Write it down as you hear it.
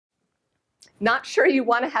Not sure you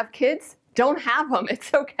want to have kids? Don't have them.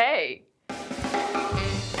 It's okay.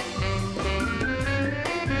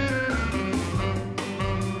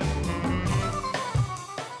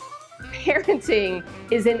 Parenting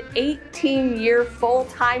is an 18-year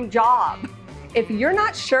full-time job. If you're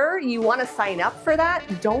not sure you want to sign up for that,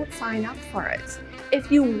 don't sign up for it.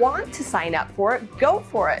 If you want to sign up for it, go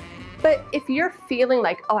for it. But if you're feeling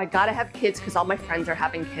like, oh, I gotta have kids because all my friends are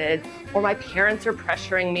having kids, or my parents are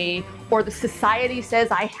pressuring me, or the society says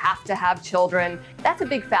I have to have children, that's a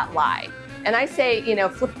big fat lie. And I say,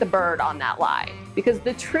 flip the bird on that lie. Because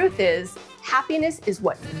the truth is, happiness is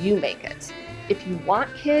what you make it. If you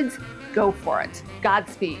want kids, go for it.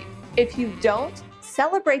 Godspeed. If you don't,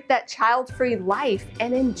 celebrate that child-free life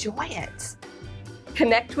and enjoy it.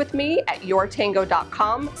 Connect with me at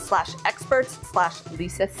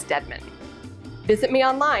yourtango.com/experts/Lisa Steadman. Visit me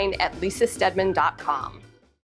online at lisastedman.com.